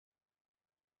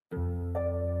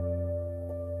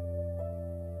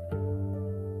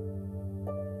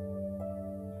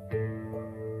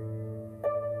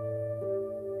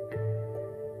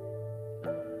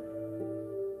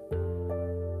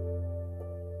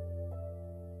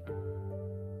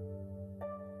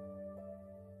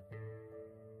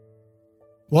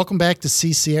Welcome back to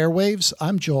CC Airwaves.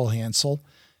 I'm Joel Hansel.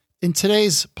 In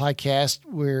today's podcast,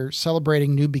 we're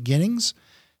celebrating new beginnings.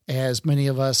 As many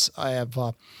of us have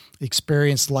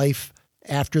experienced life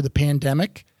after the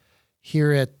pandemic.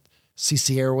 Here at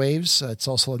CC Airwaves, it's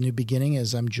also a new beginning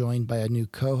as I'm joined by a new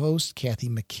co-host, Kathy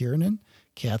McKiernan.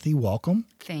 Kathy, welcome.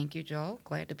 Thank you, Joel.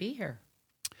 Glad to be here.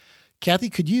 Kathy,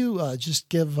 could you just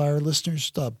give our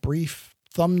listeners a brief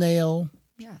thumbnail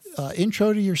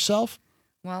intro to yourself?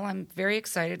 Well, I'm very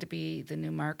excited to be the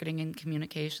new marketing and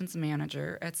communications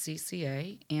manager at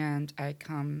CCA, and I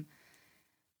come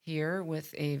here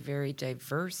with a very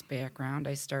diverse background.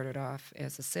 I started off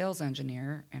as a sales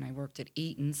engineer, and I worked at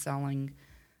Eaton selling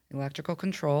electrical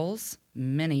controls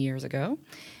many years ago.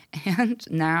 And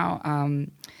now,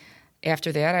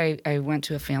 after that, I went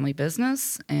to a family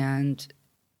business and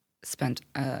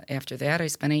after that, I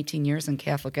spent 18 years in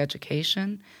Catholic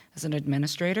education as an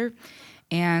administrator.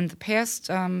 And the past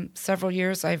several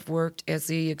years, I've worked as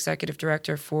the executive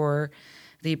director for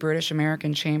the British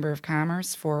American Chamber of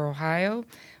Commerce for Ohio,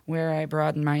 where I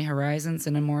broadened my horizons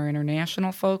in a more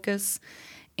international focus.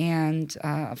 And,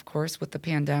 of course, with the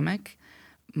pandemic,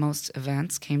 most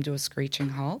events came to a screeching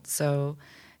halt. So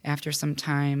after some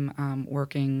time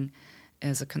working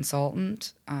as a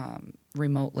consultant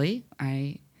remotely,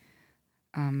 I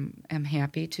am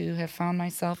happy to have found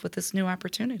myself with this new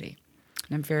opportunity.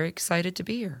 And I'm very excited to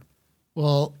be here.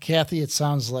 Well, Kathy, it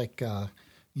sounds like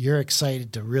you're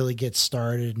excited to really get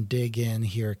started and dig in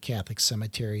here at Catholic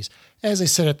Cemeteries. As I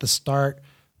said at the start,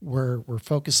 we're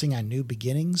focusing on new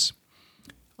beginnings.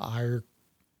 Our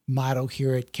motto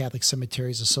here at Catholic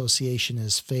Cemeteries Association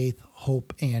is faith,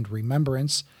 hope, and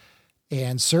remembrance.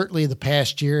 And certainly the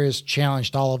past year has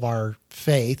challenged all of our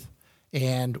faith.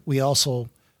 And we also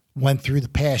went through the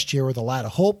past year with a lot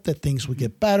of hope that things would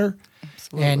get better.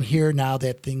 Absolutely. And here, now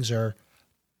that things are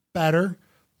better,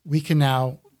 we can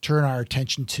now turn our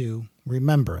attention to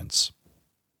remembrance.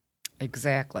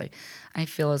 Exactly. I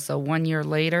feel as though 1 year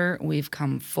later, we've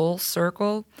come full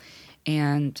circle.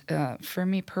 And for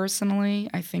me personally,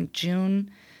 I think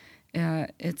June,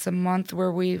 it's a month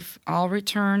where we've all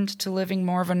returned to living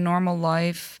more of a normal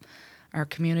life. Our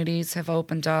communities have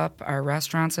opened up. Our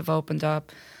restaurants have opened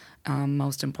up.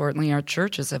 Most importantly, our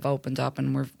churches have opened up,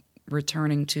 and we're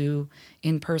returning to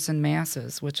in-person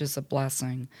masses, which is a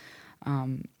blessing.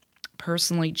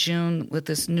 Personally, June, with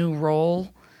this new role,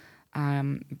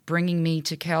 bringing me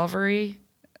to Calvary,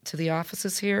 to the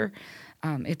offices here,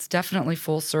 it's definitely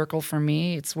full circle for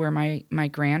me. It's where my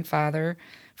grandfather,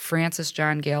 Francis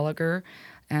John Gallagher,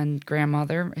 and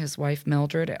grandmother, his wife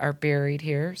Mildred, are buried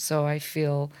here. So I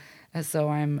feel as though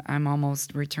I'm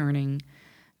almost returning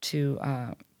to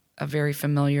a very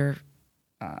familiar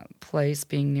place,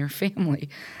 being near family.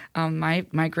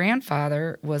 My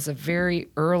grandfather was a very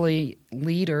early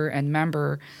leader and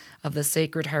member of the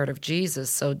Sacred Heart of Jesus.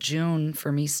 So June,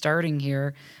 for me starting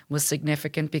here, was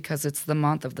significant because it's the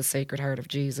month of the Sacred Heart of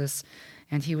Jesus,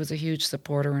 and he was a huge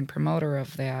supporter and promoter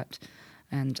of that.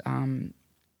 And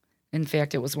in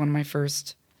fact, it was one of my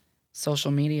first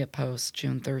social media posts,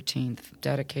 June 13th,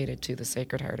 dedicated to the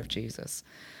Sacred Heart of Jesus.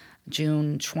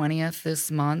 June 20th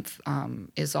this month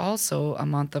is also a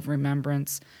month of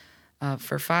remembrance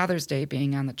for Father's Day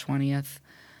being on the 20th.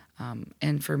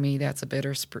 And for me, that's a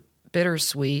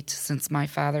bittersweet since my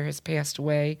father has passed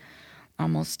away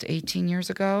almost 18 years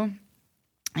ago.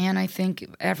 And I think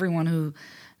everyone who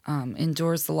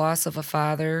endures the loss of a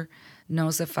father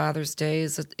knows that Father's Day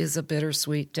is a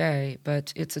bittersweet day,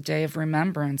 but it's a day of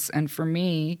remembrance. And for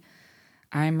me,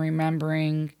 I'm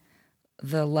remembering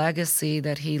the legacy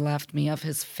that he left me of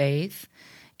his faith,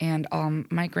 and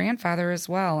my grandfather as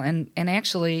well. And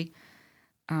actually,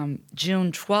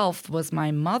 June 12th was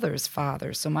my mother's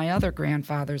father, so my other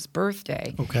grandfather's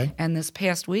birthday. Okay. And this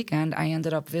past weekend, I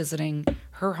ended up visiting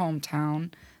her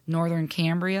hometown, northern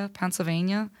Cambria,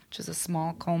 Pennsylvania, which is a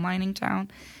small coal mining town.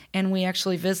 And we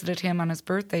actually visited him on his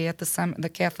birthday at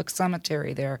the Catholic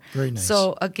cemetery there. Very nice.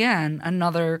 So again,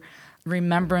 another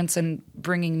remembrance and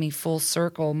bringing me full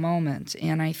circle moment.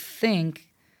 And I think,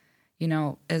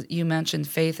 as you mentioned,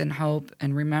 faith and hope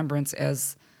and remembrance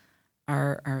as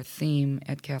our theme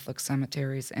at Catholic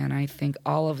cemeteries. And I think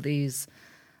all of these,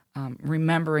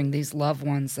 remembering these loved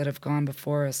ones that have gone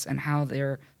before us and how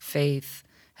their faith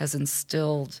has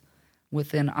instilled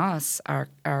within us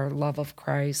our love of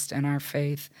Christ and our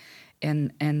faith,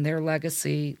 and their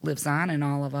legacy lives on in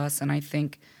all of us. And I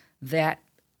think that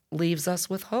leaves us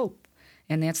with hope.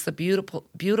 And that's the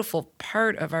beautiful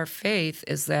part of our faith,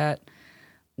 is that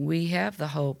we have the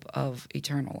hope of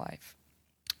eternal life.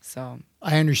 So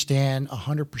I understand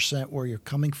 100% where you're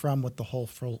coming from with the whole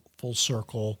full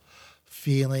circle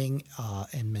feeling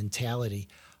and mentality.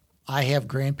 I have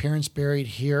grandparents buried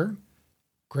here.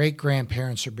 Great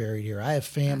grandparents are buried here. I have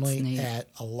family at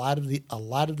a lot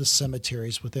of the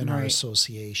cemeteries within our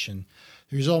association.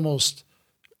 There's almost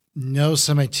no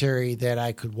cemetery that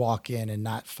I could walk in and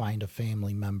not find a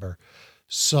family member.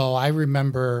 So I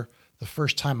remember the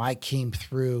first time I came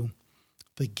through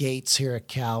the gates here at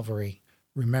Calvary,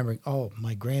 remembering, oh,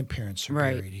 my grandparents are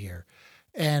buried here.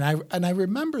 And I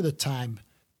remember the time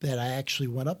that I actually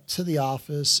went up to the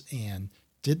office and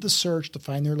did the search to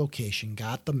find their location,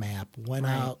 got the map, went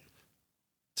out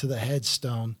to the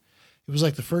headstone. It was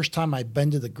like the first time I'd been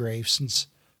to the grave since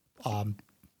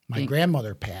my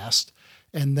grandmother passed.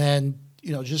 And then,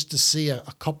 just to see a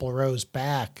couple rows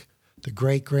back, the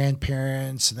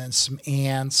great-grandparents and then some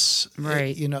aunts,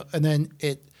 and then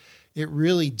it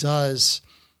really does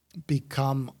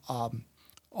become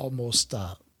almost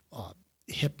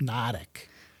hypnotic.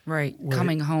 Right.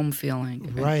 Coming home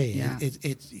feeling. Right. Yeah.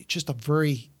 It's just a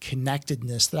very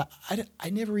connectedness that I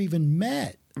never even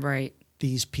met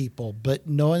these people, but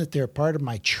knowing that they're part of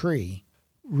my tree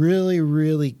really,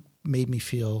 really made me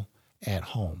feel at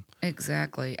home.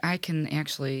 Exactly. I can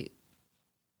actually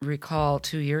recall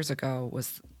 2 years ago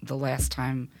was the last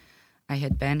time I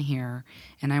had been here,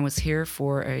 and I was here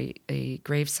for a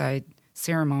graveside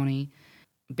ceremony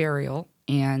burial,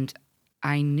 and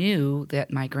I knew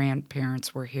that my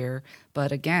grandparents were here,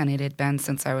 but again, it had been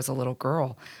since I was a little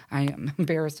girl. I am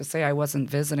embarrassed to say I wasn't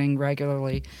visiting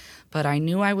regularly, but I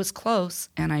knew I was close,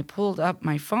 and I pulled up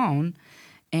my phone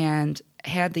and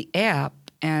had the app,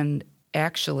 and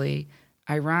actually,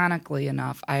 ironically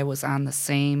enough, I was on the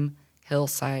same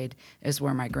hillside as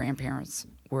where my grandparents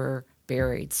were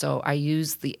buried. So I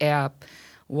used the app,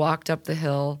 walked up the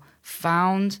hill,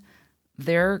 found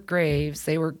their graves.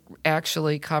 They were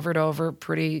actually covered over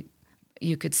pretty,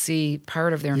 you could see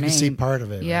part of their name. You could see part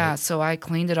of it. Yeah, right? So I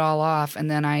cleaned it all off, and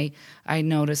then I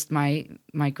noticed my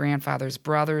grandfather's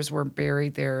brothers were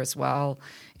buried there as well,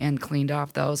 and cleaned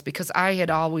off those because I had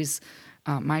always,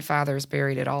 my father's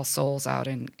buried at All Souls out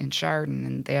in Chardon,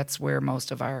 and that's where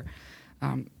most of our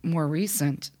more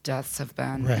recent deaths have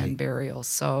been and burials.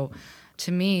 So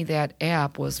to me, that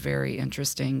app was very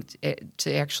interesting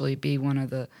to actually be one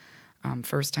of the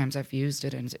first times I've used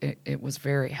it, and it was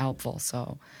very helpful.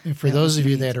 So, and for those of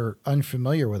you that are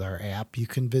unfamiliar with our app, you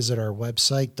can visit our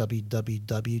website,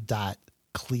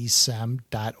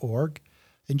 www.clisem.org,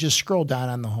 and just scroll down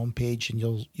on the homepage, and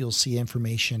you'll see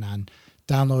information on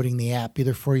downloading the app,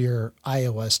 either for your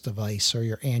iOS device or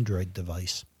your Android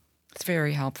device. It's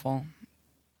very helpful.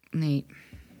 Neat.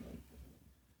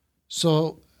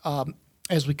 So,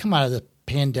 as we come out of the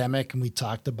pandemic and we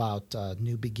talked about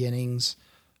new beginnings,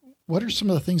 what are some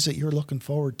of the things that you're looking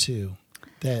forward to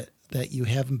that you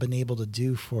haven't been able to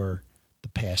do for the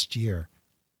past year?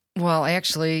 Well,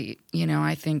 actually,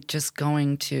 I think just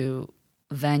going to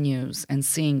venues and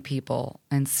seeing people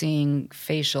and seeing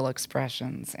facial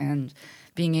expressions and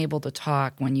being able to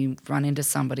talk when you run into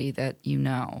somebody that you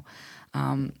know.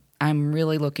 I'm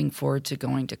really looking forward to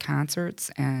going to concerts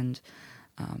and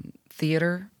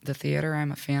theater. The theater,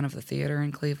 I'm a fan of the theater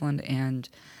in Cleveland, and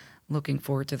looking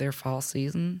forward to their fall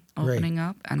season opening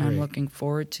up. And I'm looking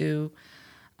forward to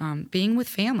being with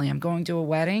family. I'm going to a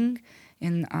wedding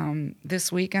in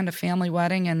this weekend, a family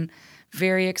wedding, and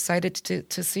very excited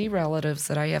to see relatives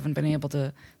that I haven't been able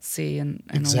to see in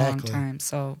a long time.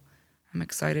 So I'm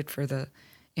excited for the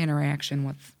interaction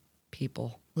with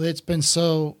people. Well, it's been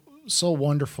so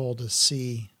wonderful to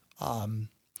see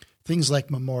things like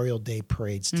Memorial Day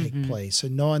parades take place,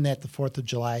 and knowing that the 4th of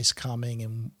July is coming,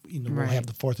 and we'll have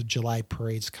the 4th of July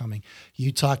parades coming.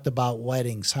 You talked about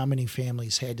weddings. How many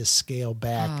families had to scale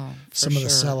back some of the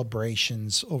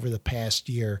celebrations over the past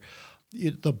year?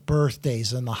 The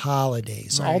birthdays and the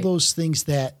holidays, all those things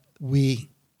that we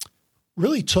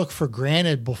really took for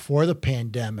granted before the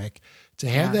pandemic, to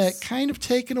have that kind of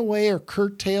taken away or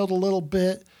curtailed a little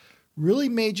bit really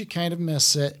made you kind of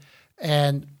miss it.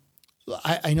 And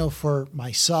I know for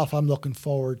myself, I'm looking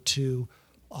forward to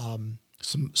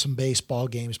some baseball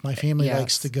games. My family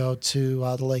likes to go to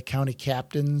the Lake County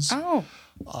Captains. Oh,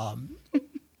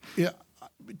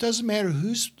 it doesn't matter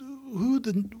who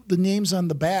the names on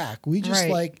the back. We just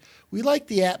we like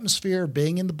the atmosphere of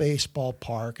being in the baseball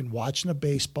park and watching a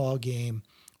baseball game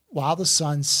while the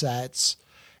sun sets.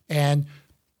 And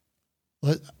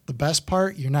the best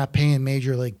part, you're not paying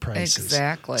major league prices.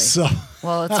 Exactly. So,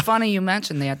 well, it's funny you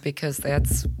mentioned that because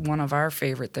that's one of our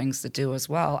favorite things to do as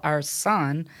well. Our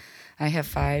son, I have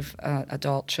 5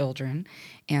 adult children,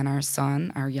 and our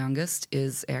son, our youngest,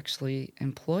 is actually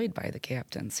employed by the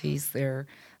Captains. He's their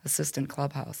assistant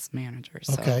clubhouse manager.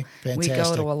 So Okay, we go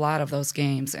fantastic. to a lot of those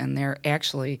games, and they're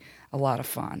actually a lot of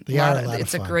fun. They are a lot of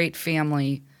It's fun. a great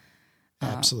family,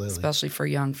 Absolutely. especially for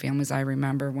young families. I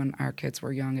remember when our kids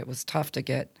were young, it was tough to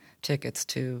get tickets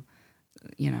to,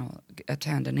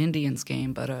 attend an Indians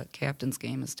game, but a Captains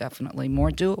game is definitely more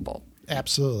doable.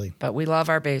 Absolutely. But we love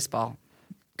our baseball.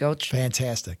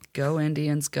 Fantastic. Go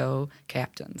Indians, go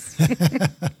Captains.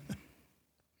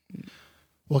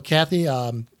 Well, Kathy,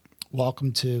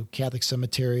 welcome to Catholic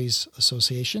Cemeteries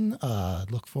Association.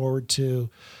 Look forward to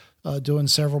doing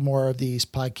several more of these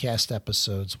podcast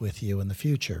episodes with you in the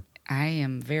future. I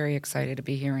am very excited to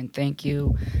be here, and thank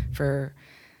you for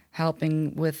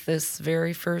helping with this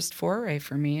very first foray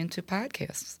for me into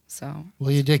podcasts. So,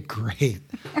 Well, you did great.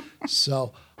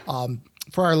 So,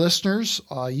 for our listeners,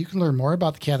 you can learn more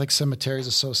about the Catholic Cemeteries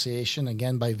Association,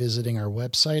 again, by visiting our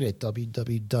website at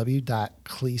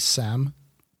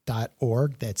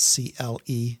www.clecem.org. That's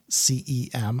CLECEM.org.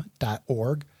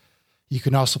 You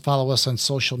can also follow us on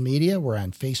social media. We're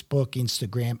on Facebook,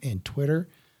 Instagram, and Twitter.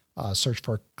 Search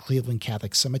for Cleveland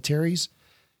Catholic Cemeteries.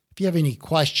 If you have any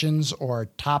questions or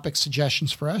topic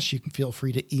suggestions for us, you can feel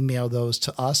free to email those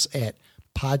to us at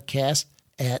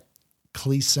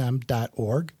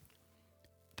podcast@clecem.org.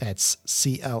 That's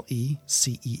CLECEM.org.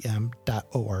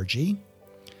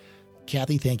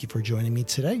 Kathy, thank you for joining me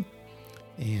today.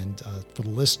 And for the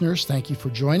listeners, thank you for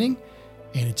joining.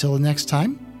 And until the next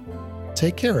time,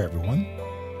 take care, everyone.